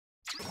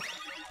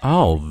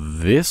Oh,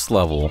 this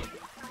level.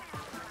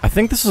 I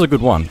think this is a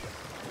good one.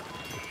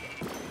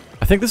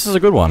 I think this is a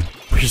good one,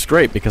 which is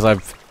great because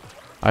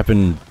I've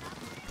been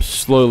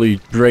slowly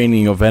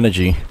draining of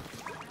energy.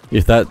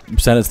 If that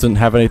sentence didn't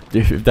have any,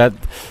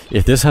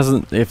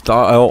 if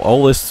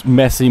all this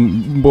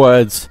messy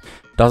words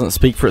doesn't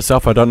speak for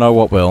itself, I don't know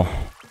what will.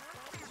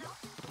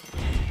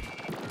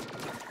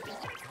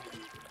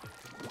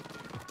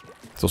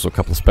 There's also a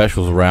couple of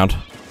specials around.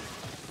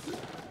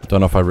 Don't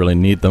know if I really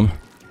need them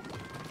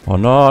or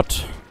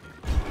not.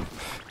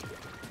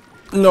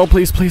 No,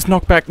 please, please,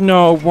 knockback.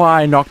 No,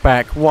 why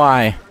knockback?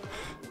 Why?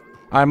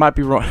 I might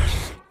be wrong.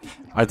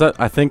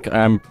 I think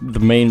the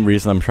main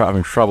reason I'm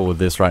having trouble with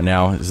this right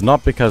now is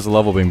not because the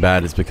level being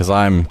bad, it's because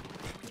I'm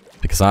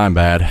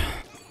bad.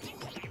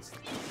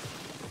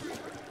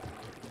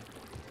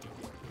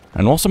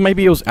 And also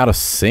maybe it was out of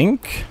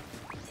sync?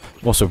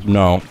 Also,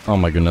 no. Oh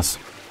my goodness.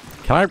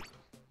 I'm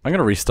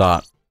gonna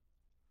restart.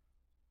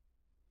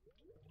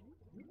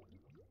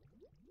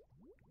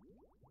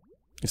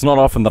 It's not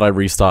often that I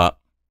restart.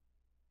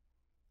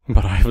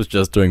 But I was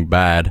just doing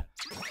bad.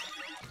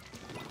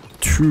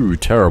 Too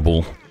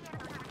terrible.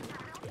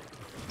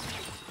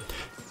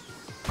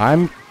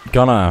 I'm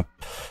gonna...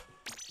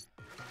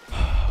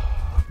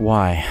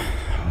 Why?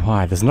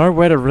 Why? There's no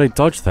way to really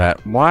dodge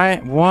that. Why?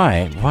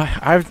 Why?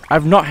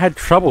 I've not had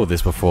trouble with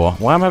this before.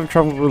 Why am I having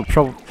trouble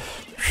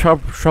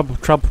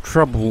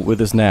with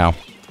this now?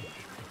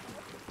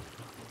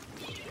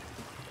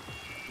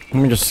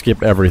 Let me just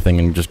skip everything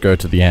and just go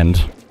to the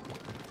end.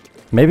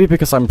 Maybe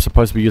because I'm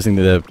supposed to be using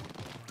the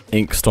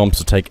ink storms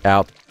to take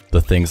out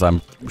the things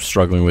I'm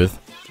struggling with.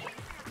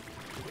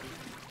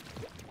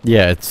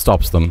 Yeah, it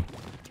stops them.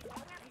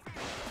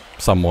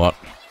 Somewhat.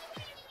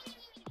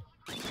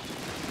 You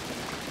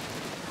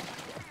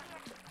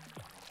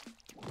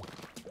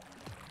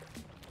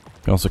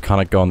can also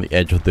kind of go on the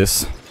edge of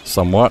this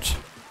somewhat.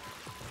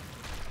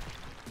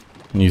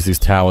 And use these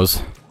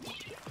towers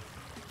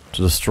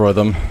to destroy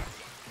them.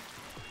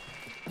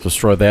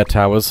 Destroy their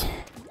towers.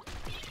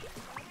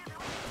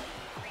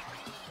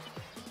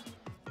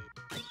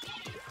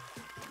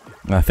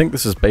 And I think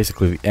this is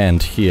basically the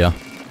end here.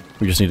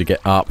 We just need to get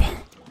up.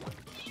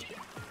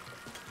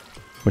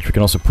 Which we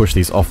can also push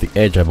these off the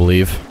edge, I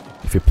believe.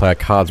 If we play our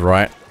cards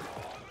right.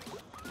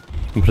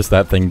 What is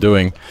that thing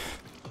doing?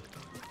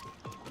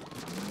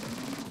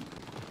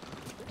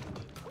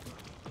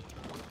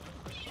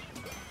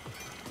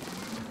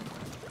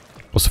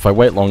 Also, if I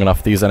wait long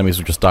enough, these enemies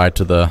will just die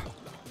to the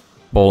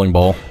bowling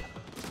ball.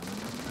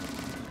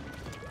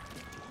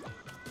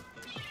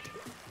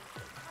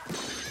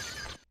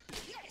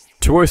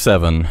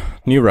 .207,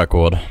 new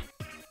record.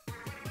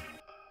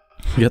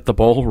 Get the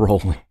ball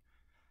rolling.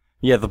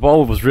 Yeah, the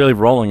ball was really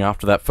rolling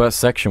after that first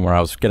section where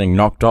I was getting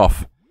knocked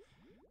off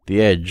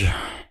the edge.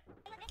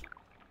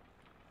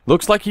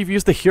 Looks like you've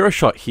used the hero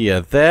shot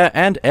here, there,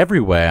 and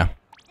everywhere.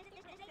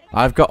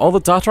 I've got all the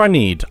data I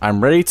need.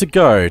 I'm ready to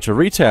go to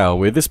retail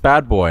with this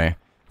bad boy.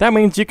 That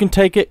means you can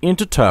take it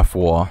into Turf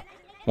War.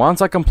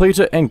 Once I complete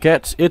it and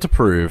get it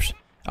approved,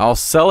 I'll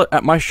sell it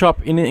at my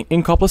shop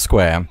in Copper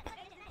Square.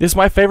 This is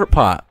my favorite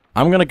part.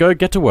 I'm gonna go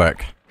get to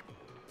work.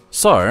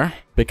 So,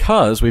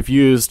 because we've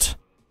used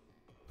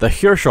the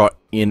hero shot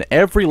in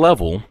every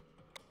level,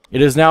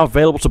 it is now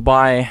available to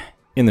buy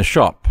in the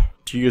shop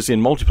to use in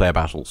multiplayer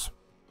battles.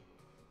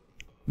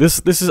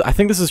 I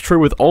think this is true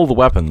with all the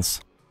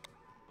weapons.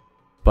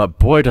 But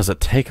boy, does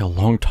it take a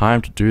long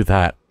time to do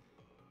that.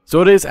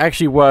 So it is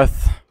actually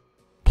worth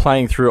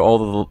playing through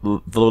all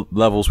the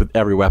levels with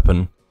every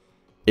weapon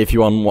if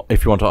you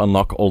want to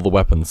unlock all the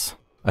weapons,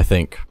 I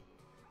think.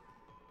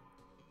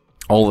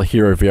 All the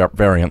hero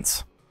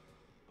variants.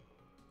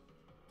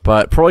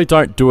 But probably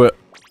don't do it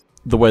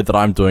the way that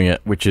I'm doing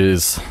it, which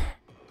is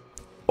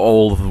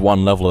all of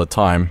one level at a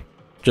time.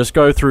 Just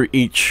go through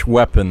each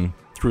weapon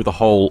through the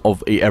whole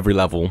of every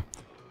level,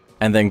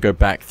 and then go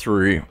back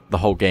through the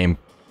whole game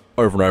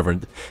over and over.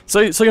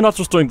 So you're not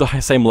just doing the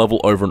same level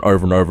over and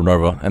over and over and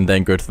over, and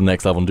then go to the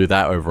next level and do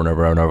that over and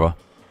over and over.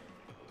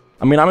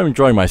 I mean, I'm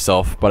enjoying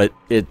myself, but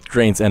it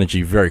drains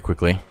energy very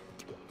quickly.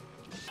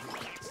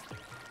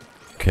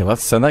 Okay,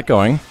 let's send that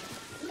going.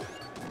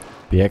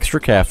 Be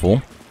extra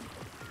careful.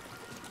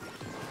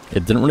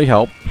 It didn't really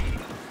help.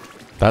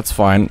 That's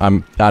fine.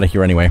 I'm out of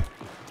here anyway.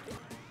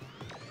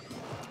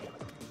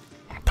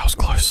 That was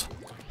close.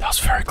 That was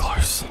very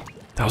close.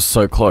 That was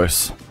so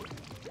close.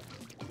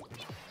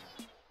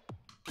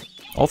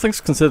 All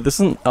things considered, this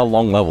isn't a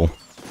long level.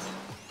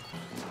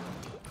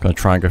 Gonna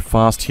try and go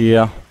fast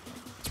here.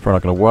 It's probably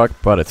not gonna work,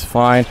 but it's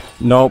fine.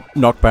 Nope,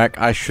 knockback.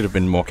 I should have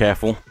been more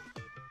careful.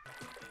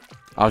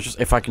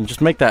 If I can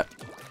just make that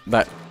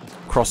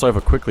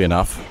crossover quickly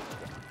enough,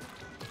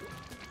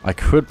 I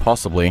could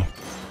possibly.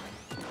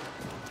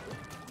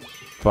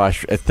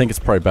 But I think it's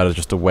probably better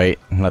just to wait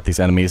and let these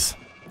enemies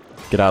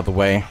get out of the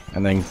way,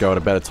 and then go at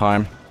a better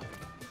time.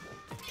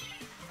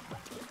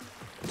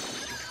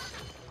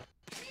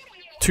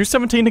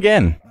 217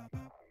 again!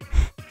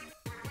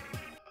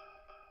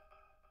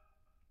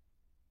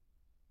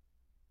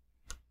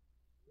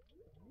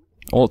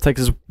 All it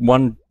takes is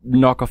one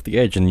knock off the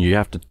edge and you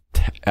have to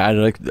add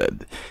like,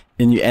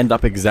 and you end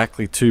up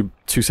exactly to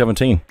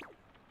 217.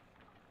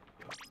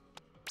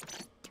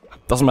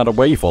 Doesn't matter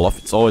where you fall off,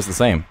 it's always the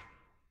same.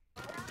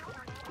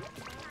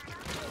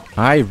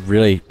 I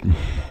really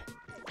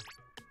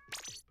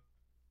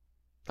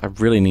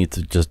need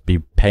to just be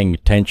paying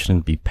attention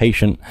and be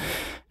patient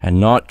and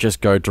not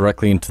just go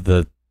directly into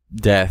the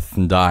death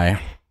and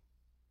die.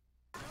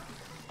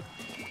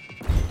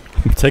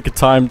 Take a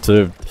time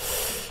to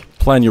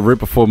plan your route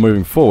before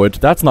moving forward.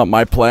 That's not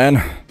my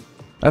plan.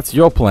 That's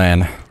your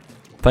plan.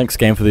 Thanks,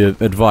 game, for the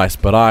advice,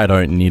 but I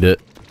don't need it.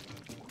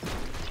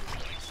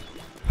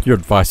 Your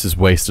advice is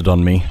wasted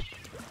on me.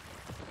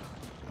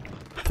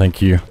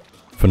 Thank you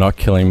for not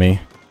killing me.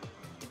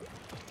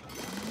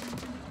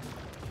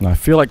 And I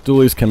feel like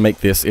dualies can make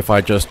this if I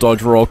just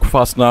dodge roll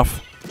fast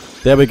enough.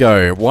 There we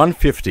go,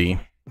 150.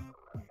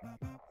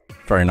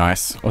 Very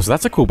nice. Oh, so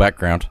that's a cool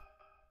background.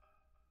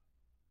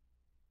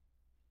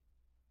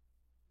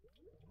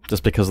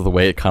 Just because of the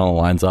way it kind of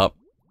lines up.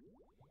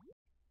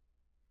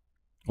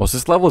 Well, so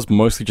this level is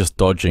mostly just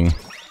dodging.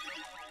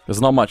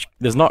 There's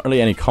not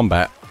really any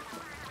combat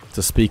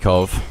to speak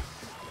of.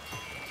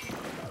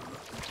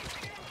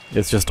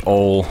 It's just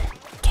all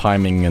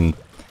timing and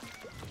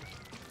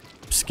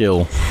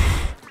skill.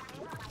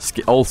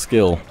 All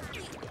skill.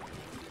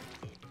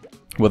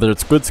 Whether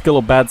it's good skill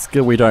or bad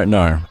skill, we don't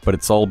know, but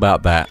it's all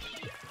about that.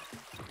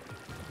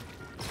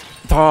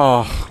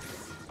 Oh,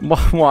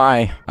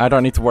 why? I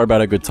don't need to worry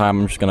about a good time,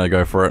 I'm just gonna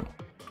go for it.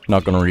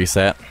 Not gonna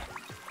reset.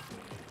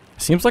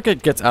 Seems like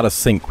it gets out of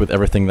sync with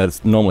everything that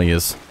it normally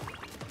is,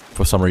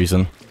 for some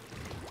reason.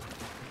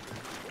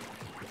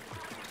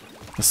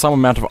 There's some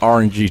amount of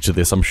RNG to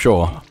this, I'm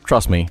sure.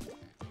 Trust me.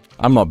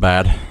 I'm not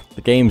bad.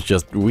 The game's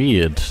just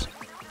weird.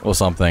 Or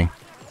something.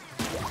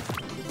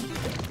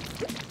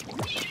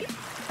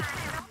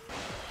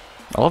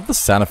 I love the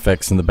sound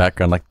effects in the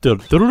background, like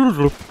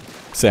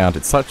sound.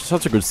 It's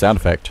such a good sound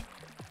effect.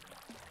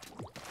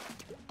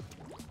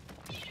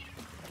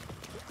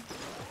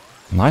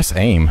 Nice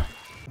aim.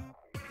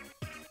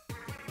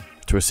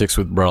 206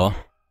 with Umbrella.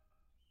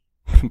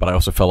 But I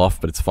also fell off,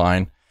 but it's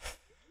fine.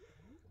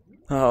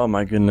 Oh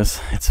my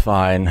goodness, it's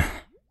fine.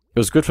 It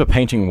was good for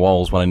painting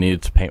walls when I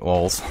needed to paint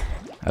walls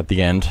at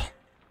the end.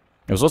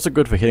 It was also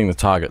good for hitting the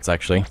targets,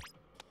 actually.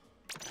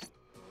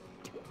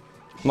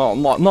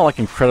 Not like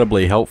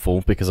incredibly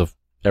helpful because of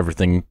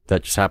everything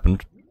that just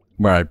happened,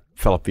 where I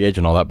fell off the edge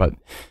and all that, but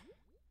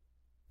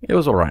it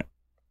was alright.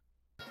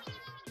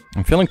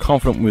 I'm feeling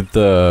confident with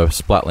the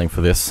splatling for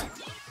this.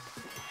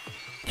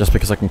 Just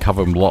because I can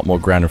cover a lot more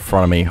ground in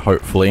front of me,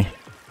 hopefully.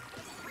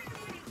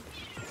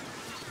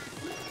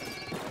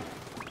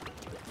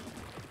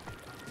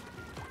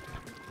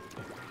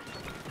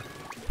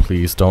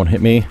 Please don't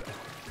hit me.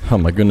 Oh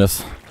my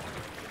goodness.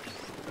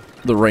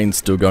 The rain's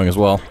still going as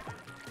well.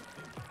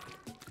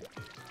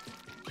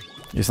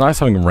 It's nice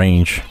having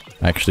range,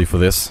 actually, for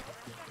this.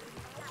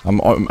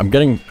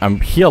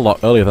 I'm here a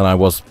lot earlier than I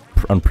was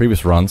on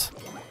previous runs.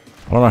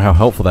 I don't know how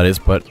helpful that is,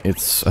 but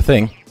it's a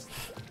thing.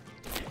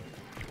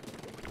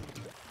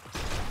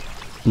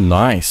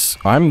 Nice.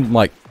 I'm,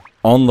 like,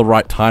 on the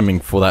right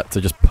timing for that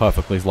to just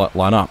perfectly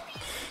line up.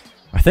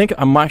 I think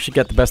I might actually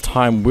get the best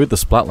time with the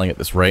splatling at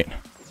this rate.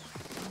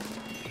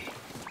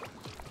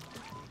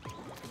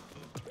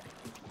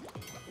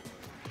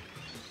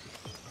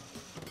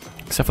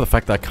 Except for the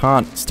fact that I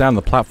can't stand on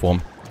the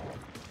platform.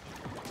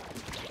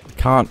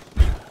 Can't.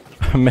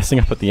 I'm messing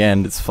up at the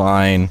end, it's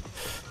fine.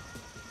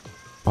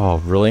 Oh,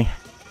 really?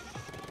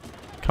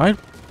 Can I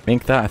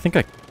make that? I think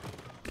I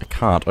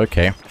can't,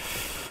 okay.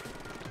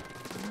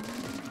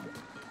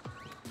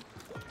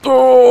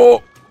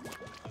 Oh!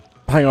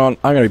 Hang on,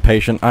 I'm gonna be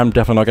patient. I'm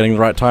definitely not getting the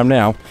right time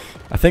now.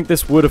 I think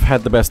this would have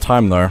had the best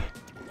time, though,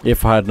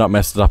 if I had not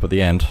messed it up at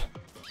the end.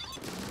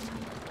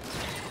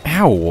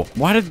 Ow!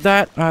 Why did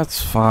that?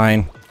 That's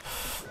fine.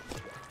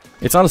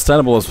 It's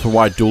understandable as to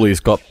why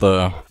Dooley's got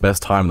the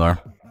best time, though.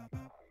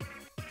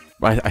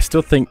 I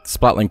still think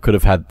Splatling could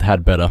have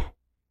had better.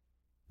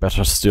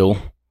 Better still.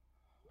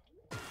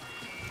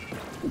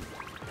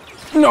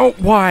 No,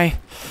 why?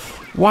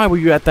 Why were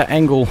you at that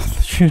angle?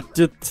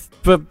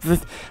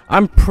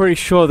 I'm pretty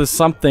sure there's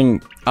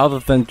something other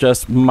than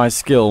just my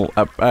skill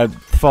at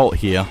fault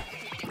here.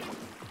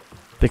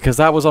 Because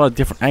that was on a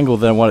different angle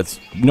than what it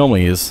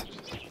normally is.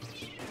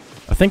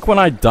 I think when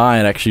I die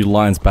it actually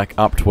lines back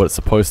up to what it's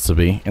supposed to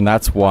be, and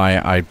that's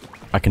why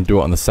I can do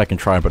it on the second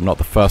try but not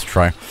the first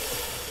try.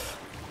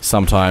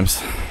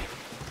 Sometimes.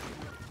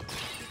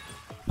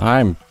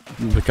 I'm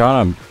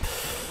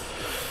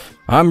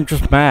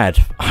just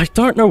mad. I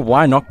don't know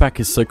why knockback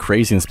is so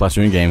crazy in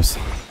Splatoon games.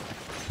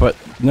 But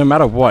no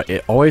matter what,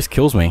 it always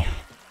kills me.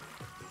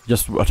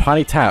 Just a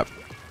tiny tap.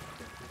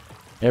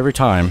 Every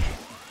time.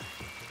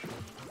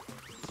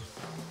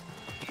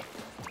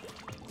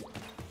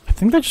 I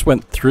think they just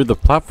went through the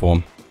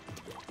platform.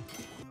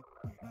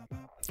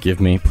 Give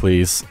me,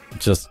 please.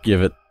 Just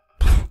give it.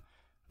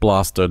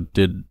 Blaster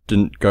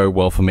didn't go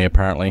well for me,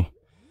 apparently.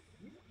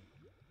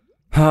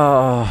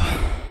 So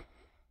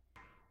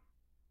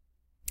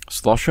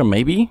Slosher,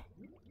 maybe?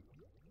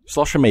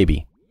 Slosher,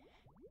 maybe.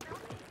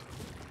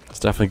 It's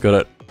definitely good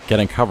at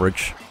getting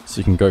coverage, so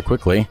you can go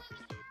quickly.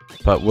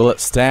 But will it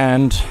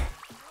stand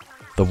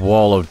the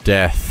wall of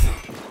death?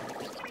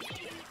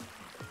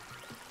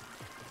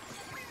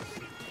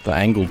 The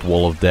angled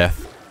wall of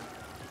death.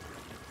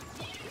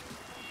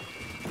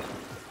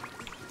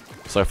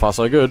 So far,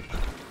 so good.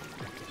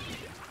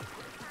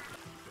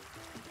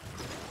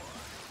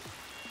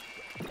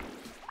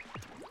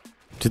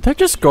 Did that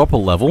just go up a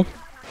level?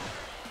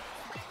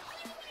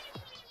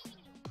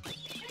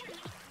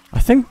 I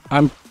think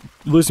I'm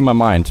losing my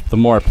mind the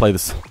more I play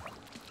this.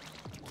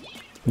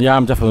 Yeah,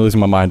 I'm definitely losing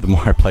my mind the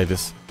more I play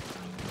this.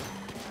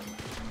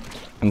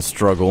 And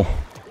struggle.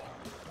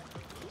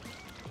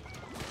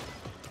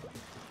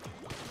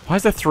 Why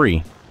is there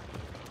 3?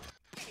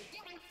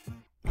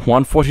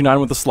 149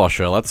 with the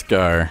slosher, let's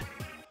go.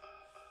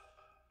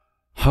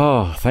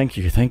 Oh, thank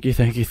you, thank you,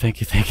 thank you, thank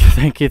you, thank you,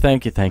 thank you,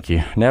 thank you, thank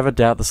you. Never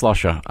doubt the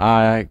slosher.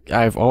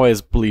 I've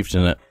always believed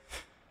in it.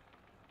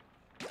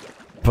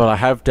 But I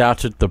have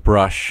doubted the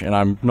brush, and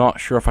I'm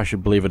not sure if I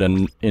should believe it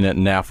in it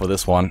now for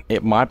this one.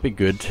 It might be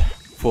good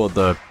for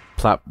the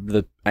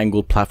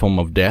angled platform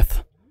of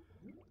death.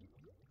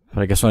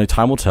 But I guess only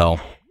time will tell.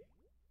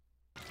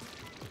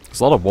 There's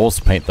a lot of walls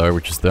to paint though,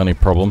 which is the only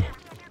problem.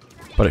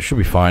 But it should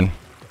be fine.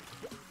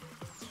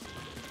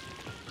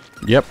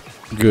 Yep,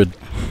 good.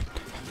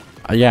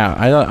 Yeah,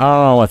 I don't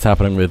know what's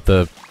happening with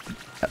the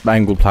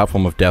angled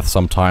platform of death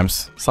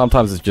sometimes.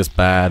 Sometimes it's just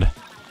bad.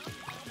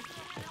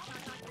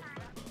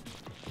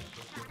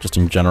 Just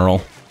in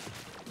general.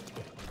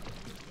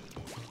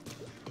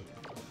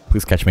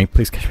 Please catch me,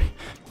 please catch me.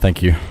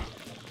 Thank you.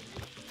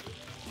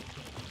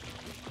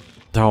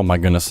 Oh my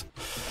goodness.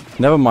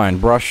 Never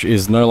mind, brush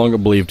is no longer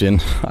believed in.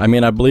 I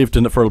mean, I believed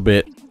in it for a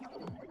bit,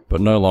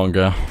 but no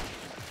longer.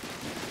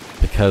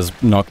 Because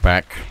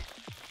knockback.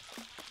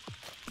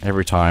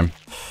 Every time.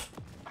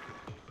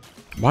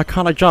 Why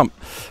can't I jump?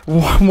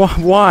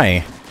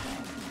 Why?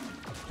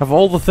 Of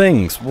all the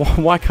things,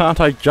 why can't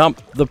I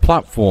jump the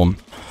platform?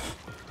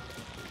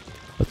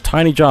 A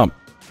tiny jump.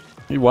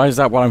 Why is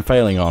that what I'm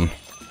failing on?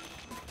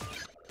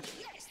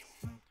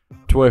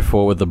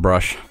 204 with the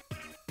brush.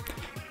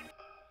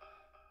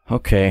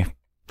 Okay,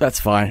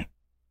 that's fine.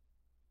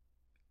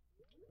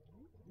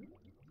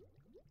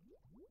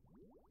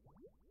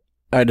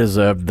 I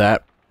deserved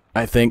that,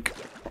 I think.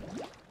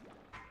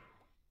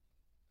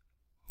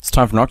 It's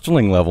time for an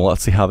Octoling level.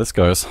 Let's see how this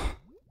goes.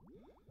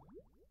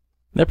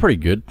 They're pretty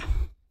good.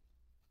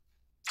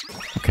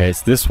 Okay,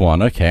 it's this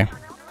one. Okay.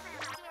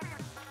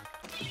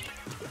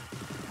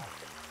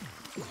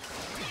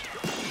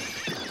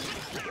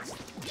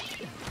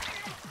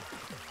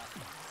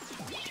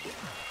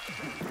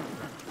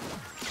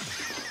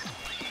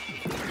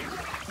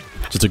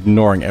 Just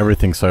ignoring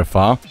everything so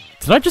far.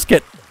 Did I just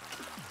get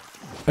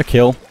a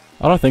kill?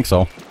 I don't think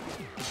so.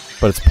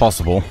 But it's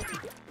possible.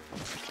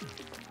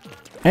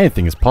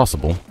 Anything is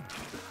possible.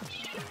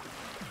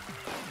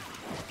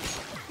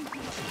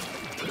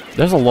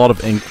 There's a lot of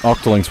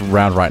Octolings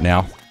around right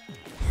now.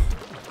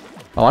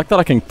 I like that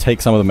I can take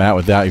some of them out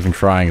without even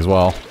trying as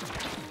well.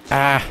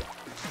 Ah!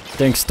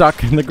 Getting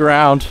stuck in the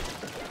ground.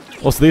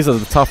 Also, these are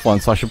the tough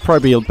ones, so I should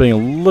probably be being a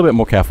little bit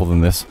more careful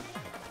than this.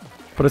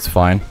 But it's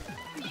fine.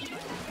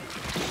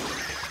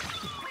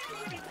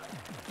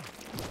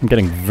 I'm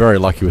getting very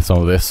lucky with some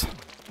of this.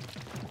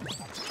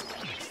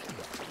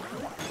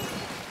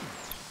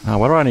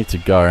 Where do I need to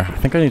go? I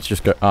think I need to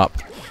just go up.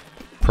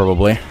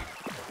 Probably.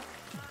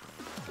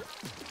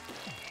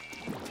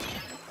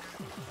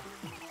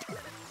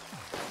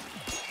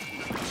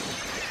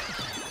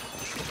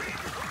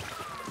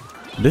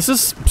 This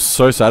is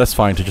so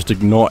satisfying to just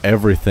ignore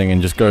everything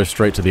and just go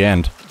straight to the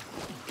end.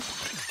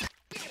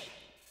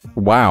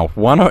 Wow,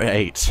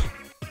 108.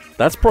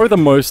 That's probably the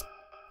most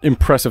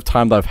impressive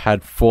time that I've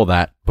had for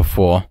that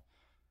before.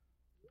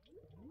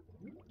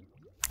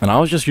 And I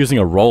was just using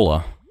a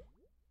roller.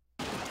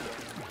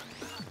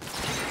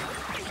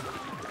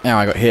 Ow,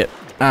 I got hit.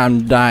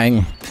 I'm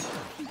dying.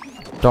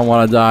 Don't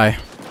want to die.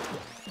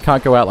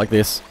 Can't go out like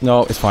this.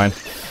 No, it's fine.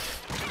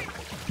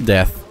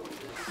 Death.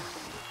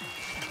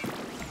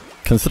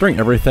 Considering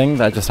everything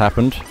that just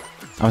happened,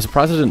 I'm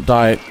surprised I didn't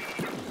die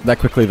that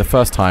quickly the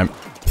first time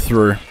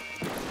through.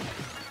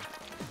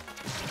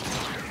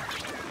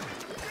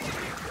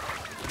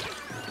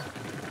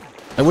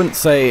 I wouldn't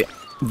say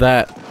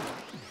that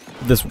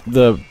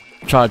the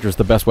charger is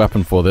the best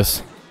weapon for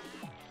this,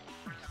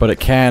 but it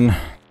can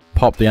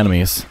pop the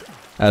enemies,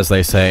 as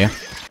they say.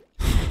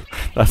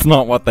 That's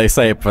not what they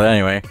say, but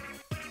anyway.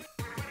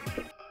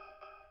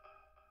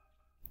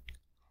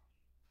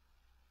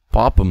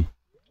 Pop them.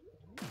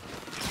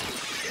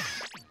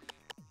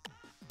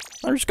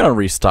 I'm just gonna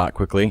restart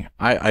quickly.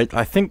 I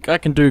think I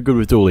can do good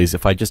with dualies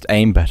if I just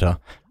aim better.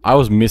 I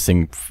was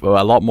missing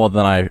a lot more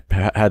than I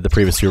had the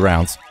previous few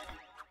rounds.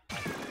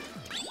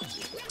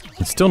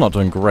 It's still not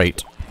doing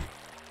great.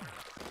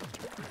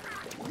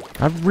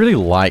 I really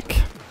like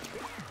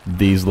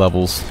these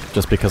levels,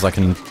 just because I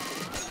can,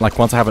 like,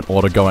 once I have an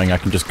order going, I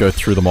can just go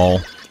through them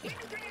all.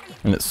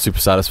 And it's super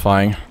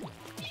satisfying.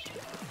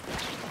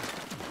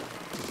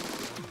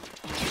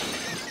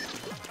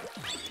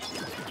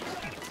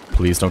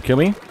 Please don't kill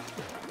me.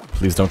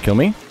 Please don't kill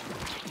me.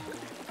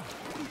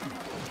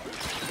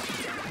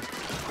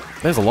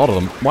 There's a lot of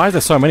them. Why is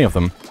there so many of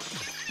them?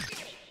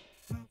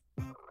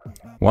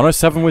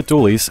 107 with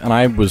dualies, and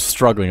I was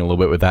struggling a little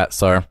bit with that,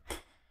 so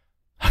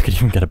I could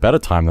even get a better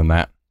time than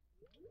that.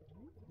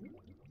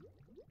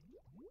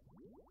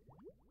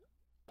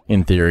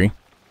 In theory.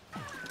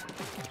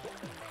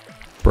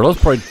 Brilla's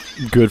probably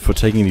good for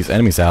taking these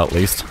enemies out, at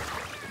least.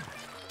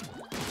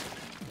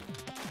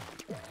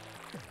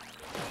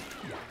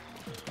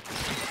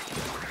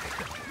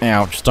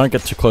 Ow, just don't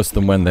get too close to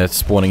them when they're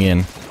spawning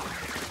in.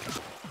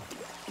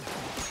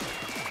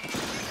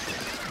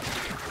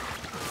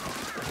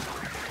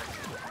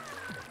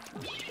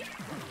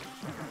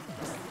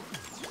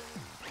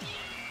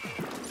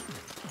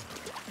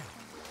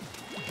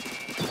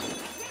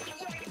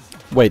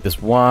 Wait,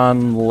 there's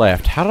one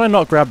left. How did I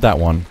not grab that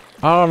one?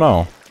 I don't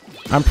know.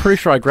 I'm pretty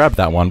sure I grabbed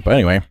that one, but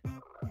anyway.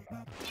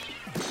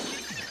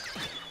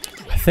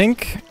 I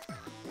think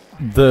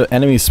the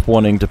enemy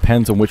spawning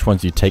depends on which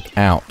ones you take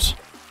out.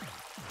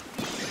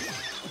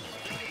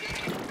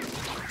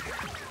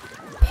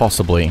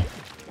 Possibly.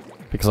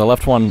 Because I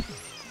left one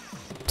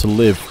to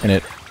live and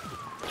it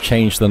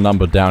changed the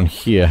number down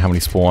here, how many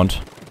spawned.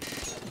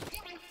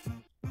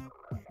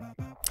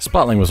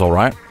 Splatling was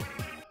alright.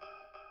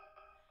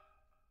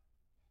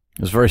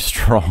 It was very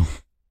strong.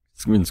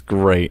 It's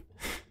great.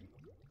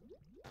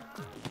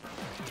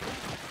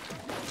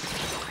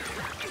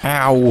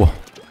 Ow!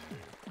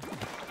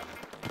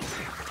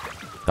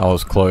 That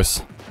was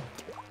close.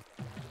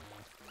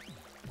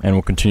 And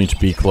will continue to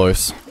be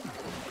close.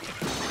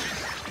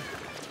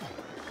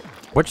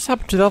 What just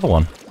happened to the other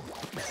one?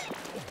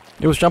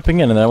 It was jumping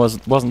in and there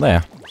wasn't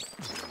there.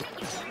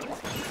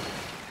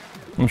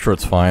 I'm sure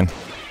it's fine.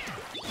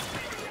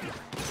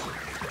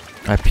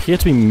 I appear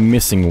to be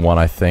missing one,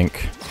 I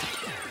think.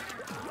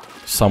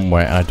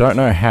 Somewhere, and I don't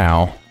know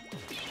how.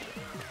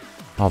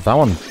 Oh, that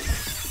one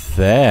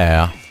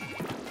there.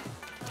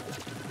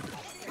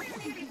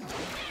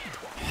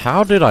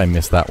 How did I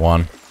miss that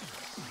one?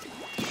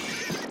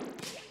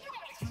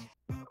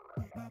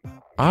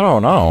 I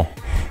don't know.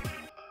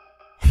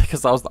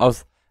 Because I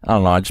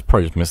don't know, I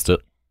probably just missed it.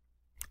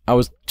 I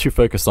was too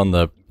focused on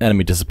the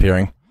enemy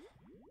disappearing.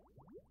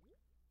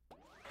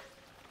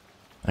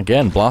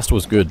 Again, Blaster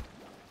was good.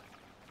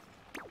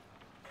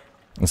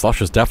 And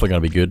Slush is definitely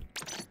going to be good.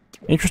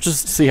 Interested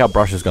to see how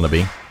Brush is going to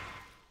be.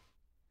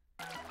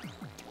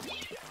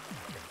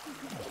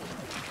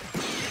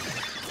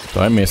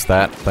 Don't miss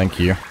that, thank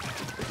you.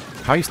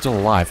 How are you still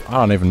alive? I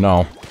don't even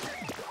know.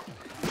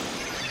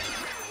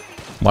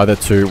 Why there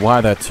two?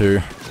 Why there two?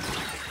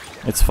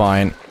 It's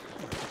fine.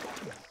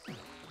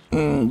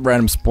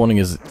 Random spawning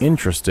is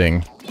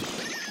interesting.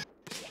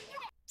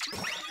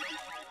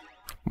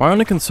 My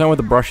only concern with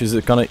the brush is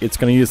it's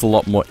gonna use a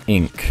lot more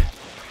ink.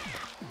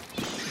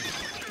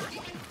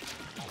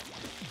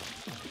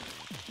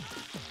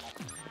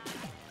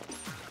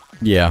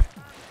 Yeah.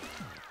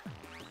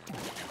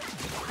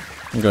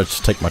 I'm gonna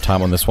just take my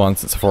time on this one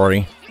since I've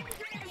already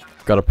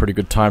got a pretty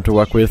good time to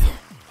work with.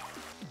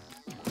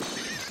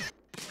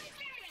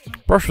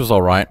 Brush was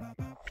alright.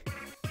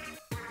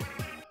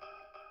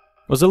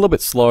 It was a little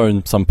bit slow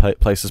in some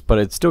places, but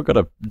it still got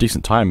a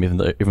decent time even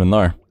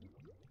though.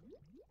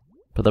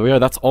 But there we go,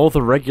 that's all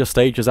the regular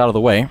stages out of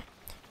the way.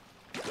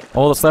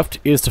 All that's left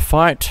is to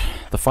fight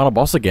the final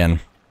boss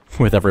again,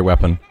 with every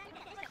weapon.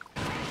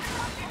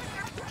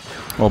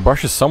 Well,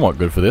 Brush is somewhat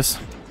good for this.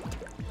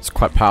 It's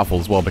quite powerful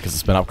as well because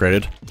it's been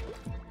upgraded.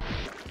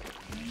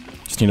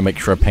 Just need to make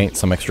sure I paint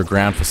some extra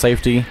ground for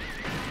safety.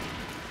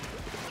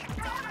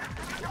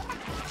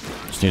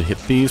 Just need to hit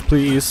these,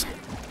 please.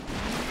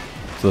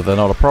 So that they're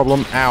not a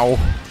problem. Ow!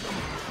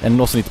 And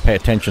also need to pay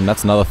attention,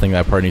 that's another thing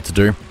that I probably need to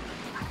do.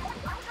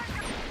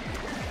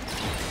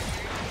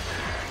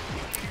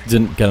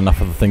 Didn't get enough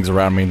of the things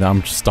around me, now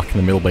I'm just stuck in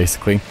the middle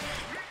basically.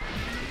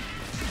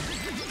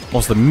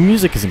 Also, the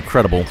music is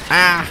incredible.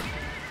 Ah!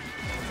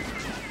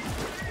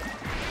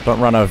 Don't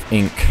run out of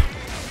ink.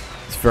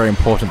 It's very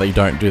important that you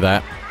don't do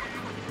that.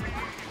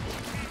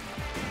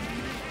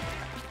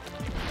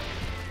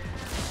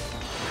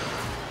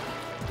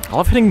 I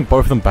love hitting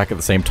both of them back at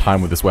the same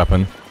time with this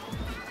weapon.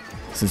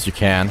 Since you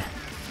can.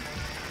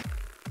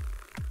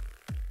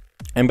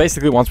 And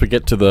basically once we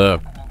get to the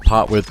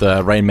part with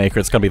the Rainmaker,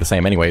 it's gonna be the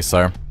same anyway,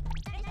 so...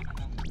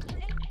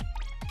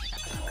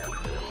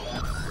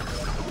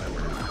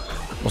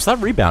 What's that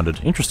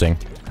rebounded? Interesting.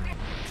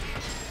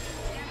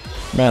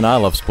 Man, I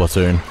love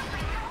Splatoon.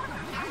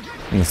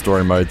 In the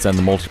story modes and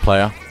the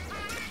multiplayer.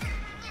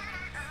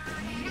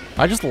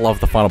 I just love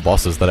the final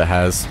bosses that it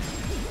has.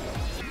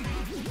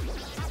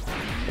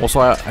 Also,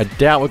 I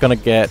doubt we're gonna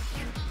get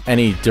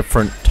any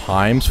different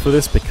times for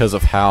this because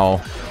of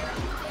how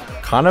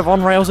kind of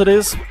on rails it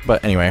is,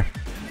 but anyway.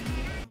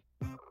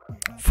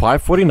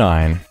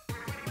 549.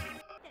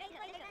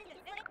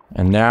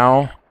 And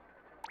now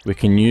we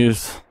can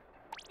use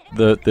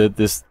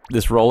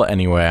this roller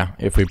anywhere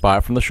if we buy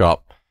it from the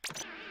shop.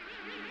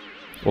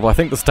 Although I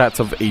think the stats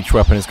of each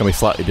weapon is going to be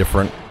slightly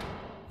different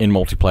in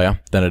multiplayer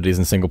than it is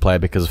in single player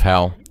because of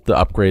how the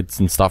upgrades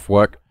and stuff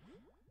work.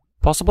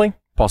 Possibly?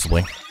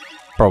 Possibly.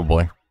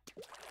 Probably.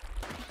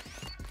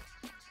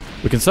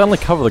 We can certainly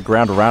cover the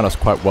ground around us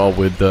quite well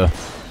with the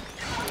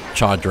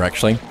charger,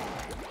 actually.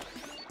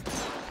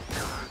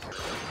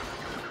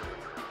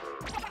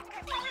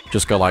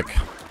 Just go like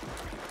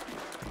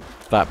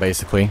that,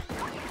 basically.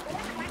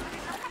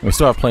 And we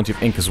still have plenty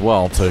of ink as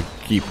well to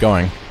keep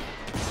going.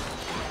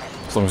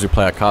 As long as we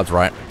play our cards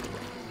right.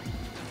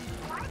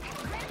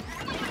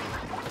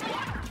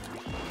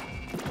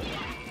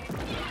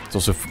 It's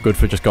also good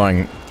for just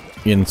going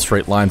in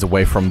straight lines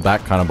away from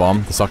that kind of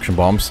bomb, the suction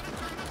bombs.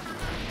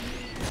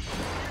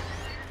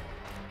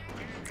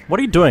 What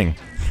are you doing?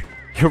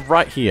 You're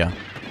right here.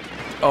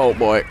 Oh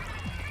boy.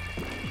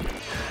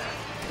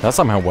 That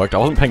somehow worked. I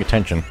wasn't paying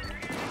attention.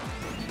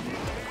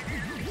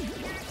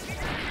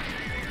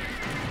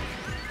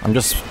 I'm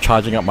just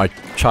charging up my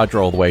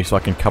charger all the way so I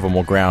can cover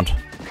more ground.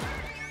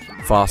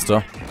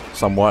 Faster,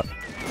 somewhat.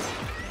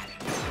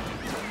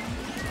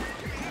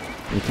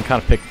 You can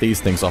kind of pick these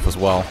things off as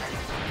well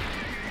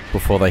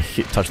before they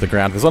touch the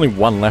ground. There's only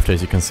one left,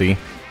 as you can see.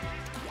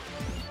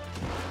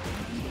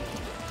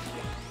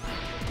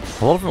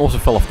 A lot of them also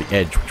fell off the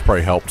edge, which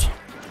probably helped.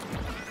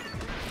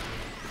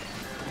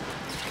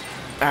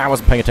 Ah, I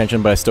wasn't paying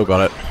attention, but I still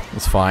got it.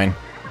 It's fine.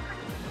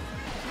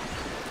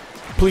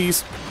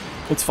 Please.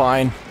 It's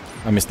fine.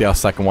 I missed the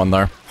second one,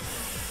 though.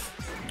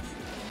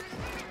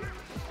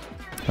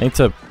 I need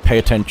to pay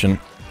attention.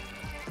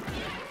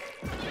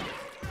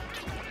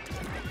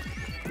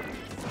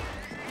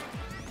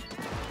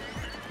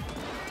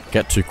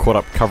 Get too caught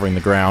up covering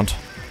the ground.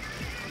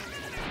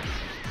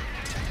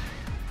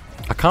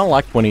 I kind of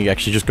like when he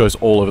actually just goes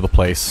all over the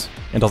place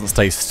and doesn't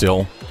stay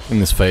still in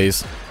this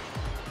phase.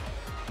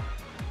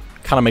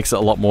 Kind of makes it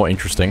a lot more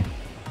interesting.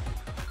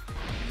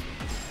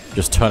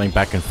 Just turning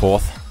back and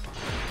forth.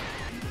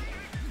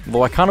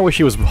 Although I kind of wish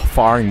he was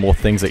firing more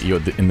things at you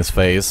in this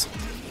phase.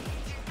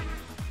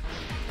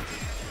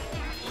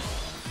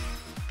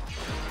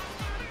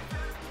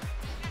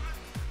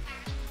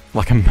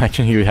 Like,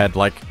 imagine he had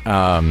like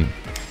a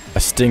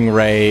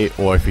stingray,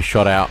 or if he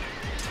shot out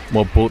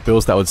more bullet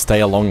bills that would stay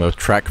along the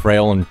track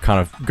rail and kind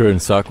of go in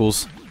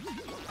circles.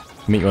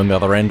 Meet you on the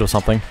other end or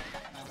something.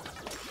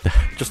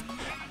 Just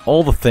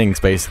all the things,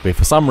 basically.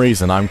 For some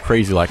reason, I'm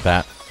crazy like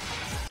that.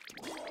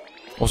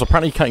 Also,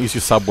 apparently you can't use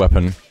your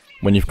sub-weapon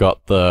when you've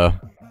got the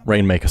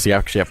Rainmaker, so you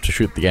actually have to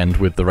shoot the end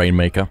with the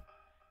Rainmaker.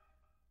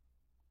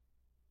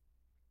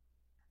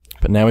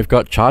 But now we've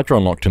got Charger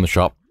unlocked in the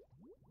shop.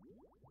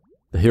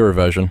 The hero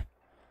version.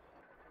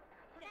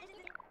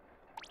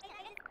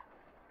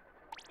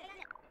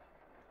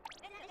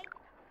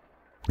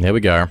 There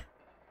we go.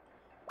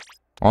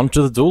 On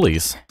to the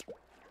dualies.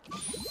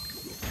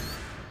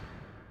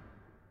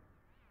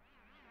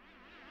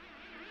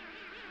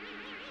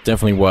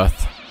 Definitely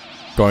worth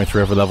going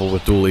through every level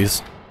with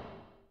dualies.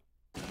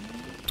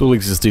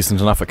 Dualies is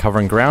decent enough at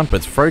covering ground, but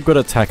it's very good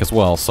at attack as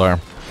well, so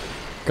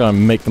gotta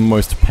make the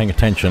most of paying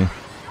attention.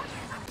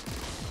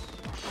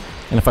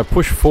 And if I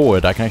push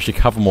forward, I can actually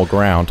cover more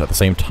ground at the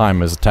same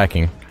time as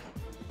attacking.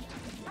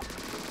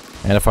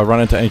 And if I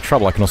run into any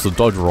trouble, I can also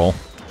dodge roll.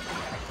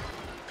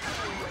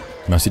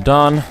 Nicely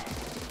done.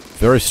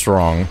 Very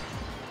strong.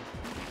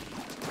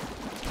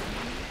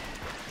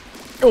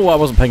 Oh, I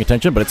wasn't paying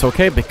attention, but it's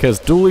okay because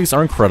dualies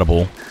are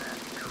incredible.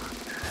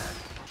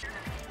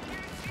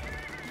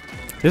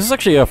 This is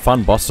actually a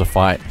fun boss to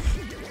fight.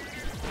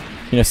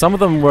 You know, some of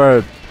them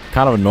were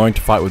kind of annoying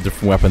to fight with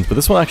different weapons, but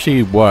this one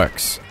actually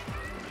works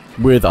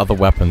with other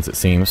weapons, it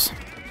seems.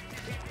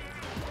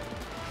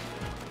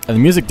 And the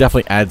music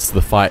definitely adds to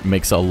the fight,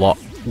 makes it a lot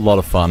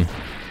of fun.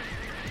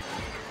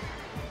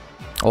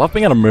 I love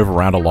being able to move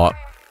around a lot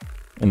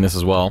in this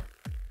as well.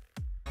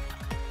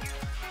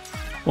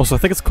 Also, I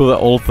think it's cool that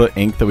all of the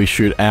ink that we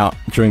shoot out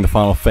during the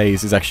final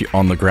phase is actually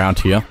on the ground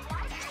here.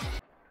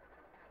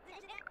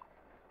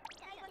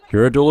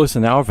 Hero dualists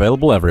are now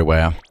available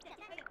everywhere.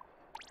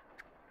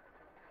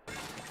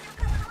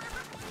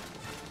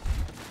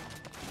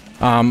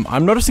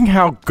 I'm noticing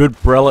how good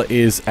Brella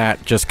is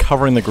at just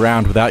covering the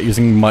ground without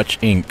using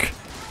much ink.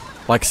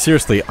 Like,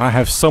 seriously, I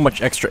have so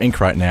much extra ink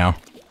right now,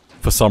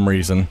 for some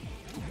reason.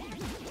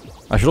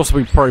 I should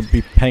also probably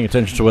be paying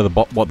attention to where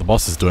what the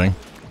boss is doing.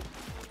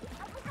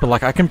 But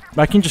like, I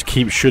can just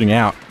keep shooting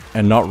out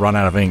and not run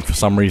out of ink for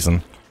some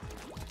reason.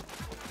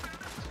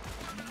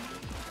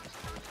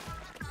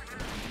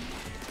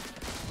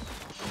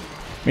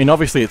 I mean,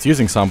 obviously it's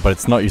using some, but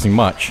it's not using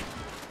much.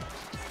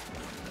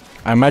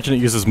 I imagine it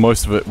uses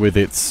most of it with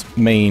its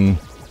main,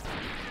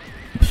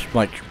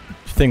 like,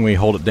 thing where you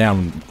hold it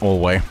down all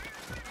the way.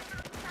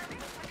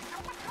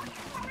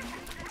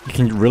 You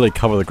can really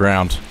cover the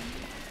ground.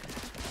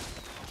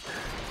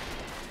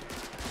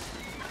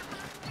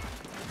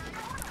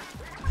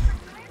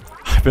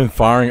 I've been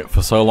firing it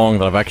for so long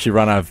that I've actually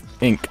run out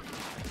of ink.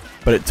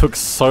 But it took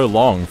so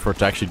long for it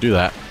to actually do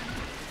that.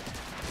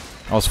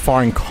 I was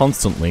firing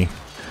constantly.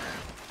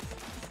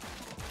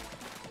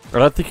 I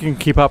don't think you can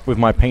keep up with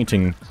my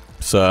painting,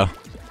 sir.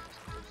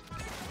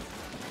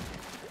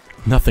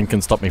 Nothing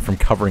can stop me from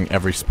covering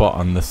every spot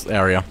on this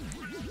area.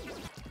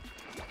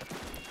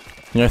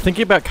 You know,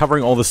 thinking about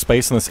covering all the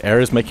space in this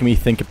area is making me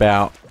think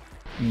about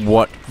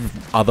what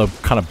other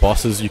kind of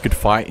bosses you could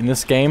fight in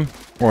this game,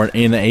 or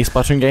in a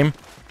Splatoon game.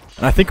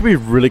 And I think it'd be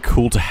really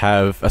cool to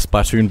have a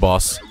Splatoon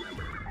boss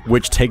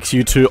which takes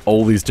you to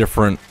all these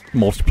different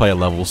multiplayer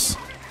levels.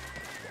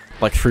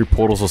 Like through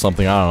portals or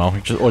something, I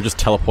don't know, or just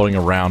teleporting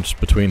around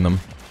between them.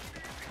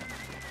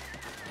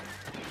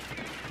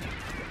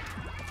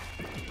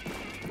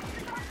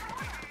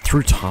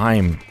 Through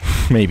time,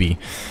 maybe.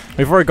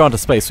 We've already gone to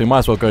space, so we might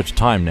as well go to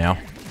time now.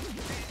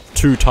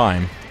 To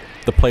time.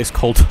 The place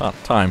called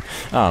time.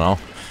 I don't know.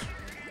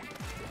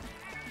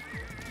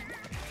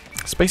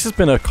 Space has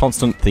been a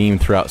constant theme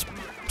throughout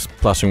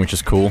Splatoon, which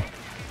is cool.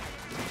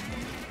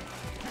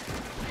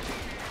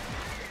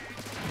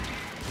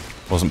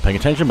 Wasn't paying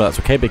attention, but that's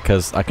okay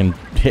because I can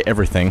hit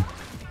everything.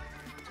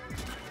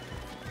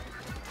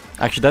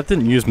 Actually, that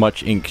didn't use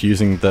much ink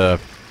using the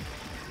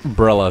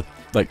umbrella,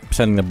 like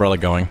sending the umbrella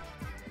going.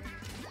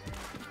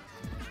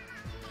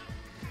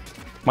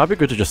 Might be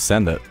good to just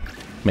send it,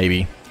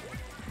 maybe.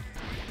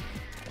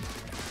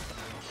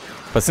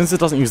 But since it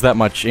doesn't use that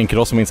much ink, it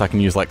also means I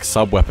can use like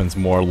sub-weapons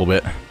more a little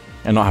bit,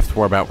 and not have to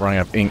worry about running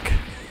out of ink.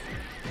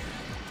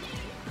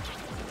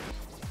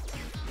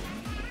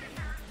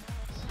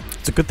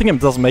 It's a good thing it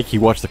doesn't make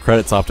you watch the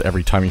credits after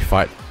every time you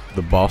fight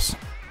the boss.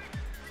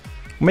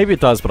 Maybe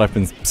it does, but I've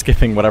been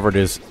skipping whatever it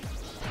is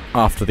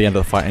after the end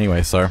of the fight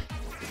anyway, so...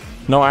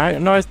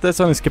 No, that's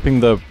only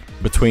skipping the...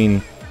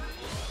 between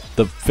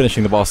the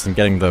finishing the boss and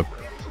getting the...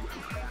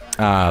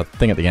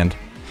 thing at the end.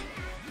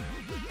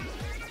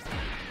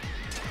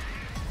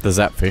 The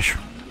Zapfish.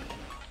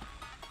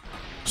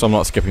 So I'm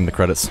not skipping the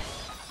credits.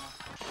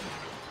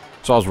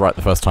 So I was right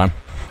the first time.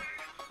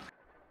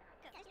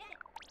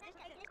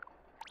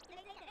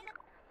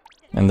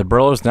 And the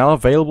umbrella is now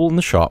available in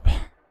the shop.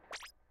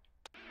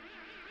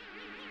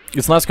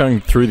 It's nice going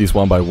through these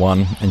one by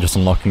one and just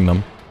unlocking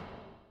them.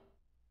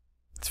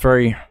 It's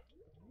very...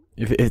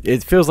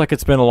 It feels like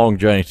it's been a long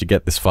journey to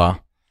get this far.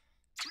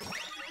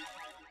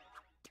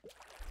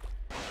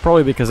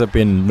 Probably because I've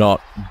been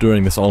not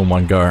doing this all in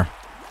one go.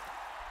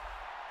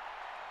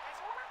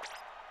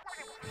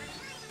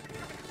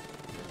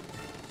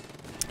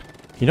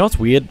 You know what's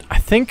weird? I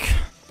think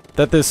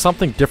that there's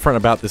something different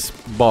about this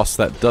boss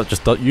that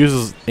just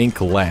uses ink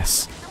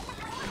less.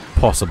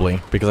 Possibly.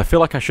 Because I feel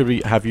like I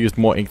should have used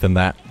more ink than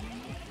that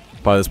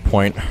by this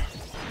point.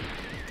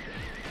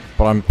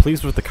 But I'm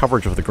pleased with the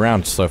coverage of the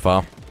ground so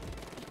far.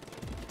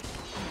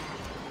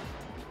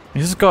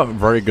 He's just got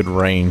very good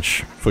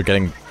range for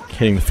hitting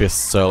the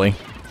fists early.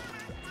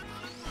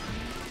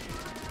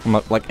 I'm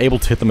like able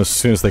to hit them as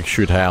soon as they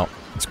shoot out.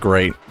 It's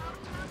great.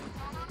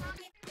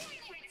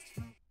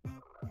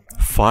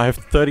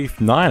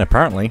 5:39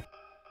 apparently.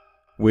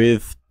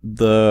 With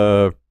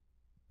the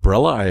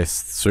umbrella, I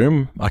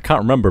assume. I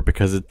can't remember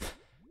because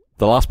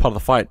the last part of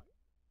the fight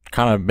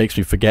kind of makes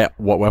me forget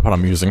what weapon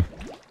I'm using.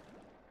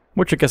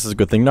 Which I guess is a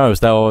good thing. No,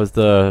 that was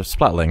the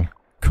Splatling.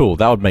 Cool,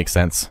 that would make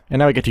sense. And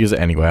now we get to use it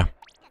anywhere.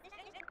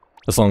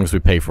 As long as we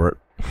pay for it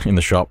in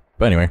the shop.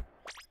 But anyway.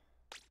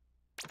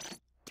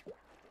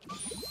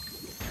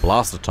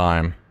 Blaster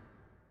time.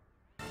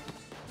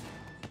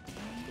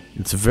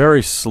 It's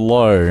very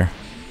slow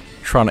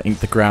trying to ink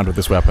the ground with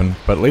this weapon,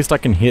 but at least I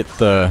can hit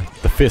the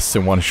fists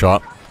in one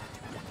shot.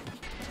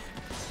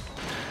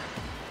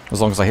 As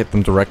long as I hit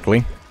them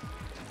directly.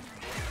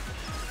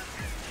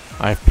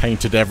 I've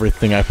painted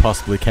everything I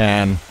possibly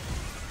can.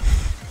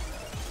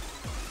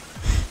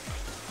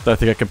 Don't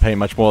think I can paint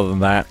much more than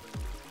that.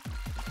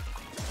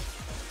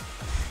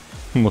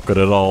 Look at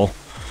it all.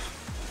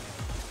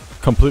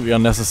 Completely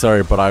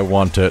unnecessary, but I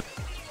want it.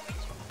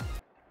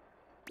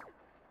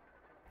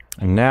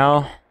 And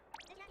now,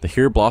 the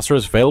Hero Blaster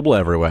is available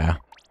everywhere.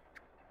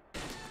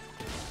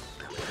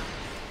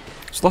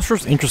 This Blaster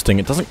is interesting.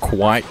 It doesn't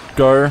quite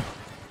go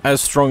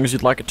as strong as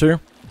you'd like it to.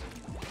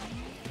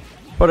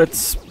 But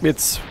it's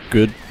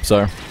good,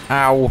 so...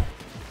 Ow!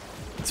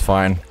 It's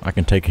fine. I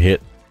can take a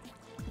hit.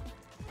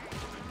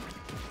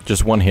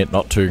 Just one hit,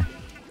 not two.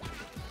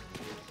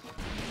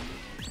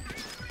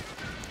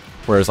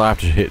 Whereas I have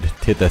to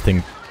hit their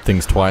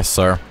things twice,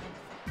 so...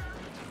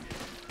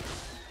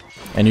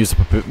 And use a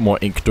bit more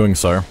ink doing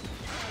so.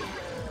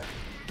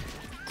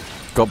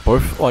 Got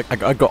both,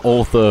 like, I got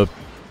all the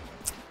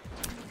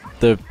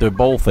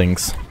bowl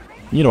things.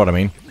 You know what I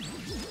mean.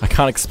 I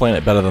can't explain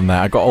it better than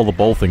that. I got all the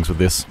bowl things with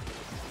this.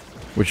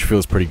 Which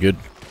feels pretty good.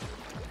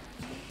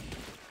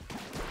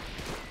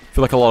 I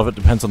feel like a lot of it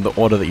depends on the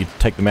order that you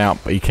take them out,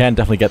 but you can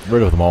definitely get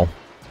rid of them all.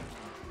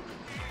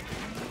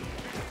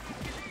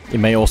 It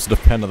may also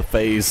depend on the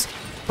phase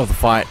of the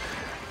fight,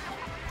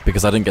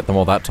 because I didn't get them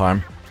all that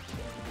time.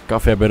 Got a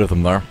fair bit of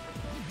them though.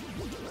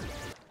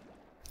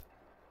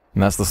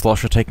 And that's the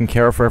slosher taken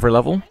care of for every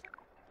level.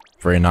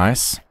 Very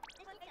nice.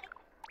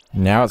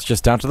 Now it's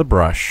just down to the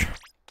brush.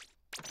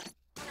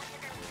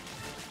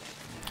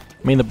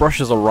 I mean, the brush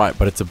is alright,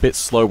 but it's a bit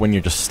slow when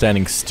you're just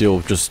standing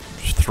still, just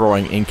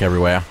throwing ink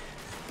everywhere.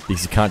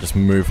 Because you can't just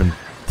move and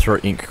throw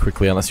ink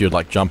quickly unless you're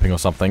like jumping or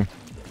something.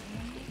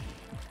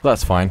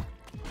 That's fine.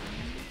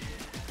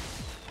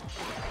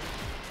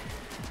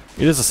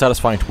 It is a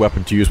satisfying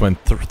weapon to use when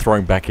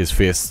throwing back his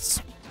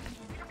fists.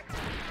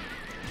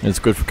 And it's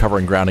good for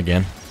covering ground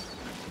again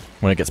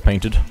when it gets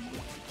painted.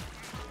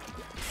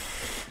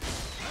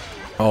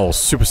 Oh,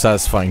 super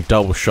satisfying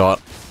double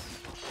shot.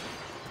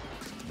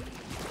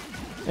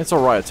 It's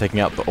alright at taking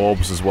out the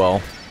orbs as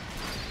well.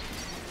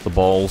 The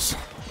balls.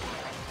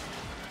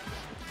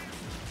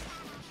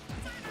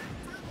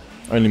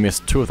 Only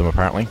missed 2 of them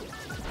apparently.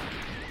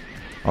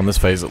 On this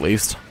phase at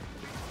least.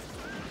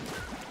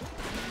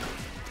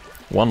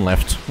 1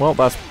 left. Well,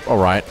 that's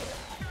alright.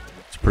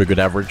 It's a pretty good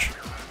average.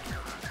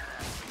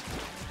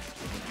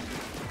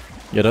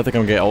 Yeah, I don't think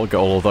I'm gonna get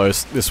all of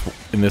those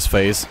in this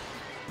phase.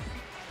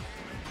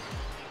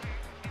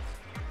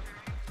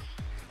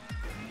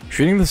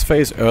 Shooting this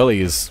phase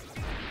early is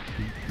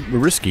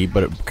risky,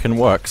 but it can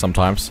work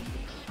sometimes.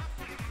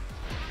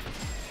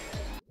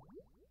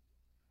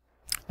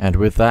 And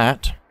with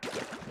that...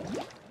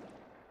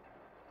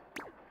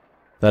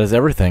 that is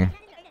everything.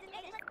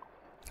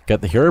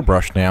 Get the hero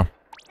brush now.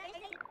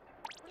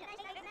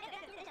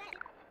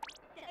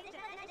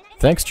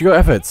 Thanks to your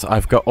efforts,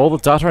 I've got all the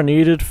data I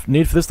need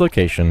for this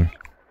location.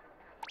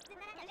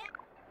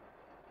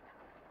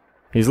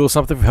 Here's a little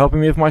something for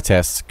helping me with my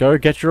tests. Go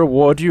get your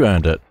reward, you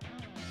earned it.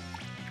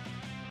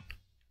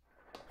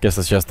 Guess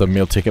that's just the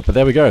meal ticket, but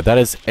there we go. That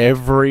is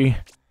every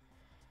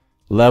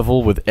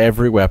level with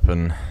every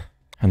weapon.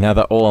 And now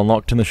they're all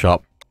unlocked in the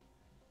shop.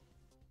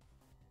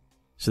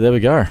 So there we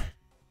go.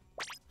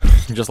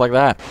 Just like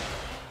that.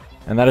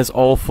 And that is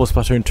all for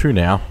Splatoon 2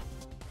 now.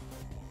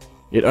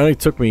 It only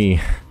took me...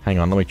 hang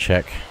on, let me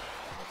check.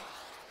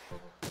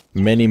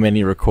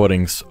 Many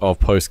recordings of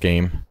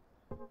post-game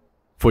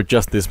for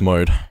just this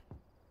mode.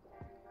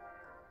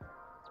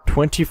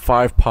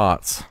 25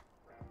 parts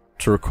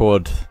to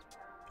record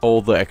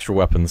all the extra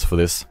weapons for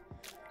this.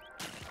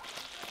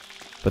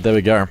 But there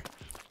we go.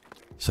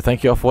 So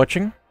thank you all for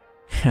watching,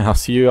 and I'll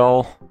see you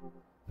all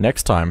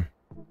next time.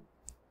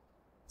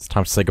 It's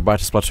time to say goodbye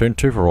to Splatoon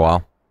 2 for a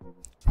while.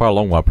 Quite a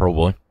long while,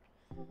 probably.